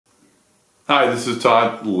Hi, this is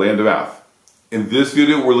Todd, Land of Math. In this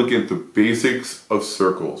video, we're looking at the basics of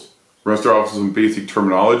circles. We're going to start off with some basic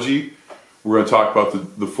terminology. We're going to talk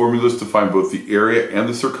about the formulas to find both the area and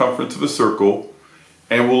the circumference of a circle.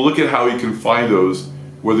 And we'll look at how you can find those,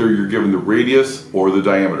 whether you're given the radius or the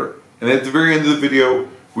diameter. And at the very end of the video,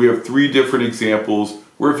 we have 3 different examples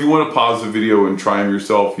where if you want to pause the video and try them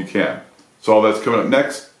yourself, you can. So all that's coming up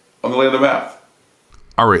next on the Land of Math.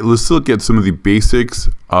 All right, let's look at some of the basics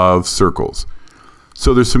of circles.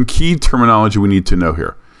 So there's some key terminology we need to know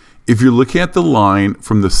here. If you're looking at the line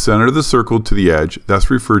from the center of the circle to the edge,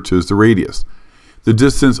 that's referred to as the radius. The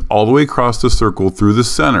distance all the way across the circle through the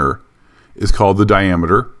center is called the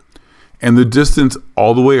diameter. And the distance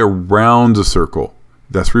all the way around the circle,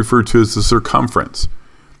 that's referred to as the circumference.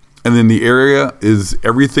 And then the area is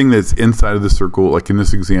everything that's inside of the circle, like in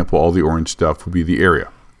this example, all the orange stuff would be the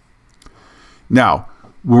area. Now,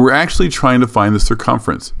 when we're actually trying to find the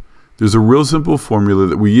circumference, there's a real simple formula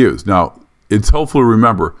that we use. Now, it's helpful to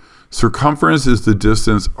remember, circumference is the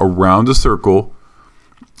distance around a circle.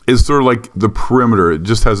 It's sort of like the perimeter. It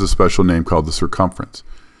just has a special name called the circumference.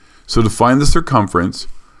 So to find the circumference,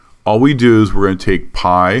 all we do is we're going to take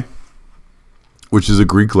pi, which is a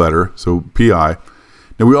Greek letter, so pi.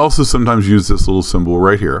 Now, we also sometimes use this little symbol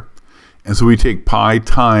right here. And so we take pi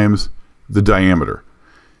times the diameter.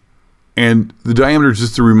 And the diameter,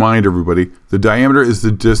 just to remind everybody, the diameter is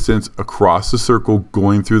the distance across the circle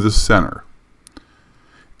going through the center.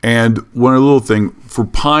 And one little thing, for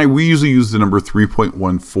pi, we usually use the number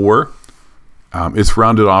 3.14. It's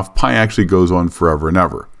rounded off. Pi actually goes on forever and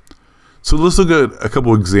ever. So let's look at a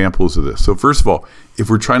couple examples of this. So first of all, if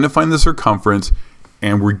we're trying to find the circumference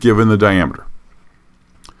and we're given the diameter.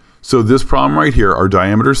 So this problem right here, our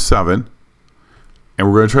diameter is 7. And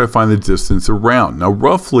we're going to try to find the distance around. Now,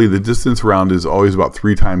 roughly, the distance around is always about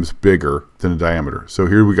 3 times bigger than the diameter. So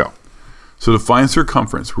here we go. So to find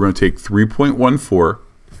circumference, we're going to take 3.14.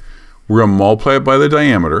 We're going to multiply it by the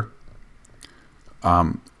diameter.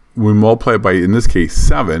 We multiply it by, in this case,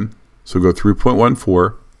 7. So go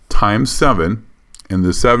 3.14 times 7. And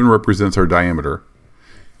the 7 represents our diameter.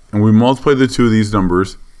 And we multiply the two of these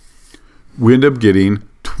numbers. We end up getting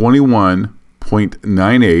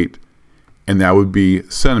 21.98. And that would be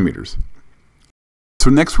centimeters. So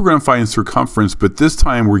next we're going to find circumference, but this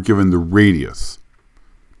time we're given the radius.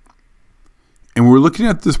 And we're looking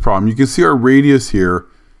at this problem. You can see our radius here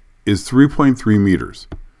is 3.3 meters.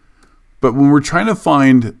 But when we're trying to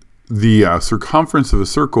find the circumference of a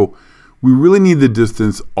circle, we really need the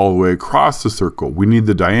distance all the way across the circle. We need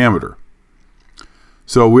the diameter.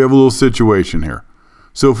 So we have a little situation here.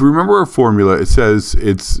 So if we remember our formula, it says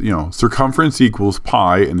it's, circumference equals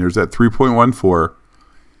pi, and there's that 3.14.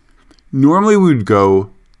 Normally we would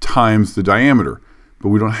go times the diameter, but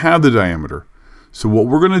we don't have the diameter. So what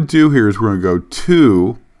we're going to do here is we're going to go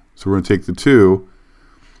 2, so we're going to take the 2,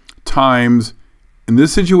 times, in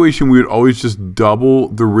this situation we would always just double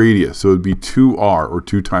the radius, so it would be 2r, or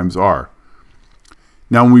 2 times r.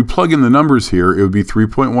 Now when we plug in the numbers here, it would be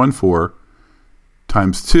 3.14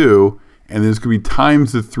 times 2, and then it's going to be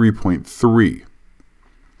times the 3.3.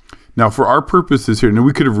 Now for our purposes here, now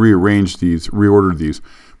we could have reordered these,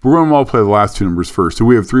 but we're going to multiply the last 2 numbers first. So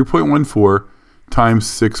we have 3.14 times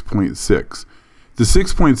 6.6. The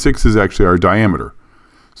 6.6 is actually our diameter.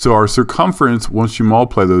 So our circumference, once you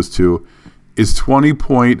multiply those two, is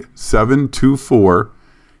 20.724,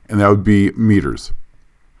 and that would be meters.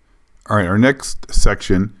 All right, our next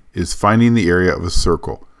section is finding the area of a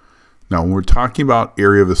circle. Now, when we're talking about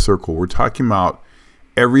area of a circle, we're talking about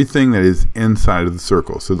everything that is inside of the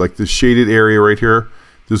circle. So like the shaded area right here,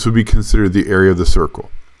 this would be considered the area of the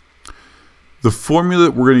circle. The formula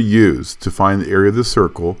that we're going to use to find the area of the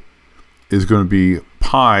circle is going to be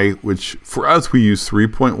pi, which for us we use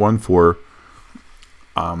 3.14.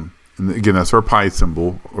 And again, that's our pi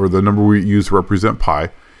symbol, or the number we use to represent pi.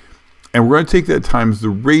 And we're going to take that times the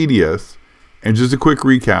radius. And just a quick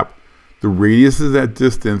recap, the radius is that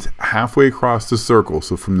distance halfway across the circle,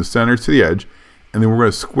 so from the center to the edge, and then we're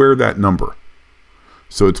going to square that number.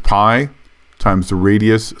 So it's pi times the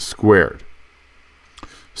radius squared.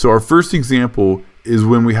 So our first example is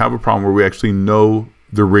when we have a problem where we actually know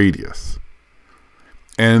the radius.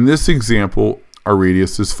 And in this example, our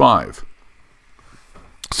radius is 5.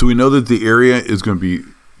 So we know that the area is going to be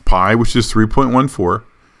pi, which is 3.14,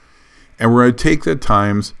 and we're going to take that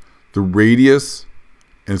times the radius,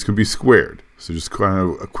 and it's going to be squared. So just kind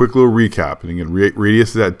of a quick little recap. And again, radius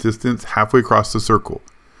is that distance halfway across the circle.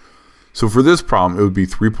 So for this problem, it would be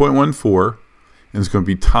 3.14, and it's going to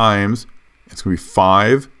be times, it's going to be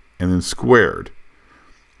 5, and then squared.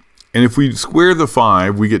 And if we square the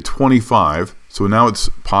 5, we get 25. So now it's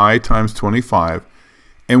pi times 25.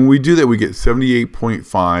 And when we do that, we get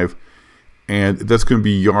 78.5. And that's going to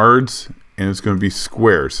be yards, and it's going to be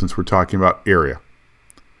squares since we're talking about area.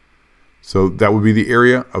 So that would be the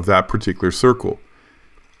area of that particular circle.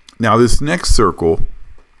 Now this next circle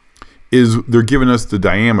is, they're giving us the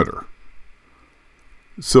diameter.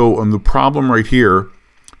 So on the problem right here,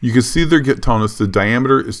 you can see they're telling us the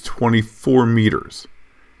diameter is 24 meters.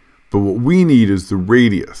 But what we need is the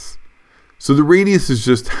radius. So the radius is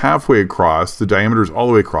just halfway across, the diameter is all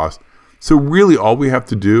the way across. So really all we have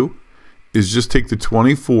to do is just take the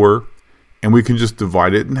 24 and we can just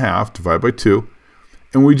divide it in half, divide by 2.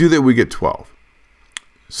 And when we do that, we get 12.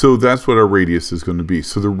 So that's what our radius is going to be.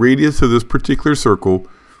 So the radius of this particular circle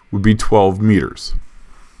would be 12 meters.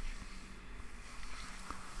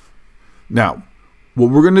 Now, what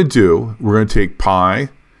we're going to do, we're going to take pi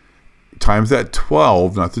times that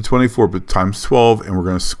 12, not the 24, but times 12, and we're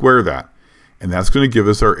going to square that. And that's going to give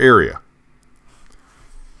us our area.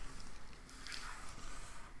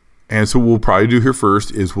 And so what we'll probably do here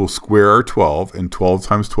first is we'll square our 12, and 12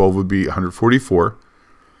 times 12 would be 144.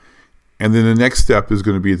 And then the next step is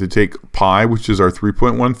going to be to take pi, which is our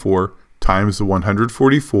 3.14, times the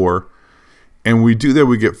 144. And when we do that,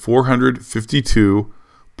 we get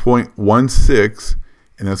 452.16,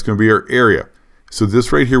 and that's going to be our area. So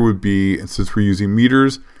this right here would be, and since we're using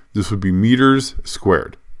meters, this would be meters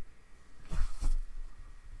squared.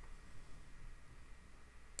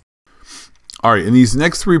 All right, in these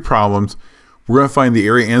next three problems, we're going to find the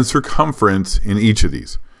area and circumference in each of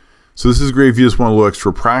these. So this is great if you just want a little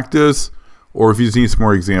extra practice, or if you just need some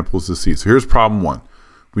more examples to see. So here's problem 1.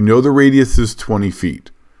 We know the radius is 20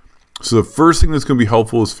 feet. So the first thing that's going to be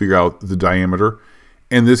helpful is figure out the diameter.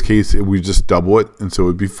 In this case, we just double it, and so it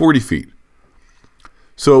would be 40 feet.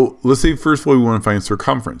 So let's say first of all we want to find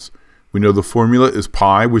circumference. We know the formula is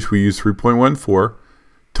pi, which we use 3.14,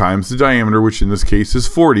 times the diameter, which in this case is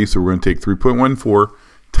 40. So we're going to take 3.14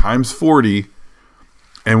 times 40.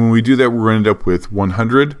 And when we do that, we're going to end up with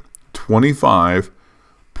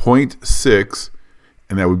 125.6,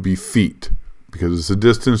 and that would be feet, because it's a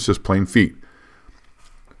distance, just plain feet.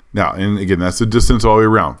 Now, and again, that's the distance all the way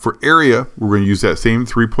around. For area, we're going to use that same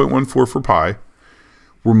 3.14 for pi.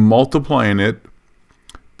 We're multiplying it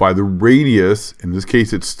by the radius. In this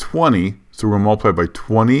case, it's 20. So we're going to multiply by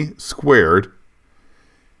 20 squared.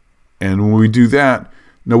 And when we do that,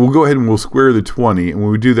 now we'll go ahead and we'll square the 20. And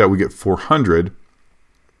when we do that, we get 400.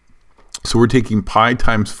 So we're taking pi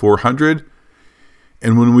times 400.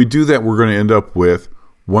 And when we do that, we're going to end up with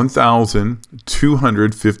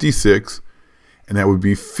 1,256. And that would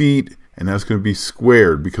be feet, and that's going to be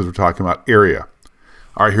squared because we're talking about area.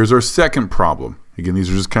 All right, here's our second problem. Again, these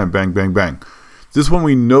are just kind of bang, bang, bang. This one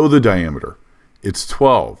we know the diameter. It's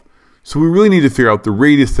 12. So we really need to figure out the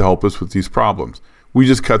radius to help us with these problems. We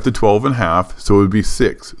just cut the 12 in half, so it would be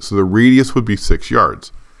 6. So the radius would be 6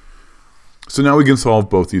 yards. So now we can solve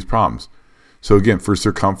both these problems. So again, for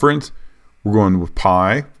circumference, we're going with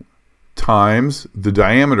pi times the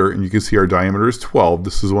diameter, and you can see our diameter is 12.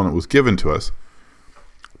 This is the one that was given to us.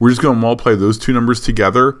 We're just going to multiply those two numbers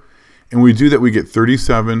together, and when we do that, we get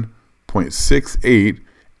 37.68,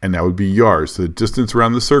 and that would be yards. So the distance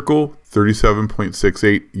around the circle,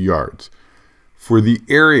 37.68 yards. For the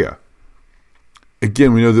area,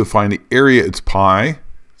 again, we know to find the area, it's pi.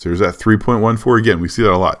 So there's that 3.14. Again, we see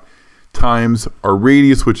that a lot. Times our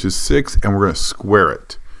radius, which is 6, and we're going to square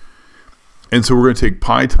it. And so we're going to take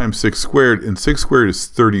pi times 6 squared, and 6 squared is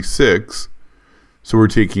 36. So we're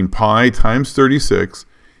taking pi times 36.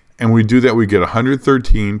 And when we do that, we get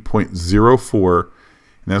 113.04, and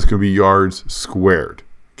that's going to be yards squared,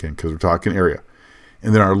 again, because we're talking area.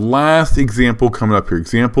 And then our last example coming up here,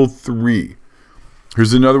 example 3.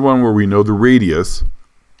 Here's another one where we know the radius.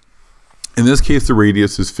 In this case, the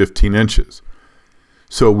radius is 15 inches.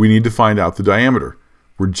 So we need to find out the diameter.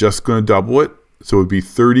 We're just going to double it, so it would be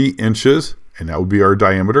 30 inches, and that would be our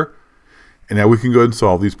diameter. And now we can go ahead and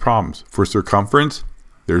solve these problems. For circumference,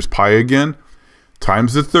 there's pi again,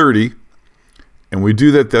 times the 30, and we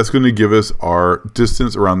do that, that's going to give us our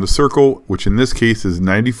distance around the circle, which in this case is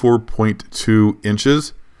 94.2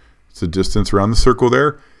 inches. It's the distance around the circle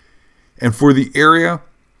there. And for the area,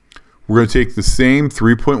 we're going to take the same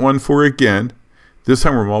 3.14 again. This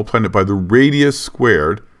time we're multiplying it by the radius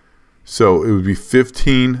squared, so it would be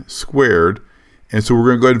 15 squared. And so we're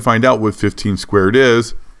going to go ahead and find out what 15 squared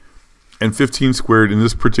is. And 15 squared in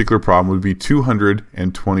this particular problem would be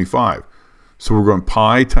 225. So we're going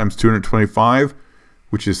pi times 225,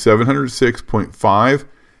 which is 706.5.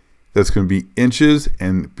 That's going to be inches,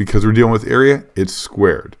 and because we're dealing with area, it's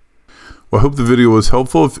squared. Well, I hope the video was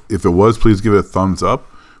helpful. If it was, please give it a thumbs up.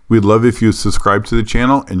 We'd love if you subscribe to the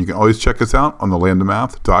channel, and you can always check us out on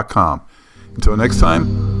thelandofmath.com. Until next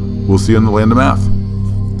time, we'll see you on the Land of Math.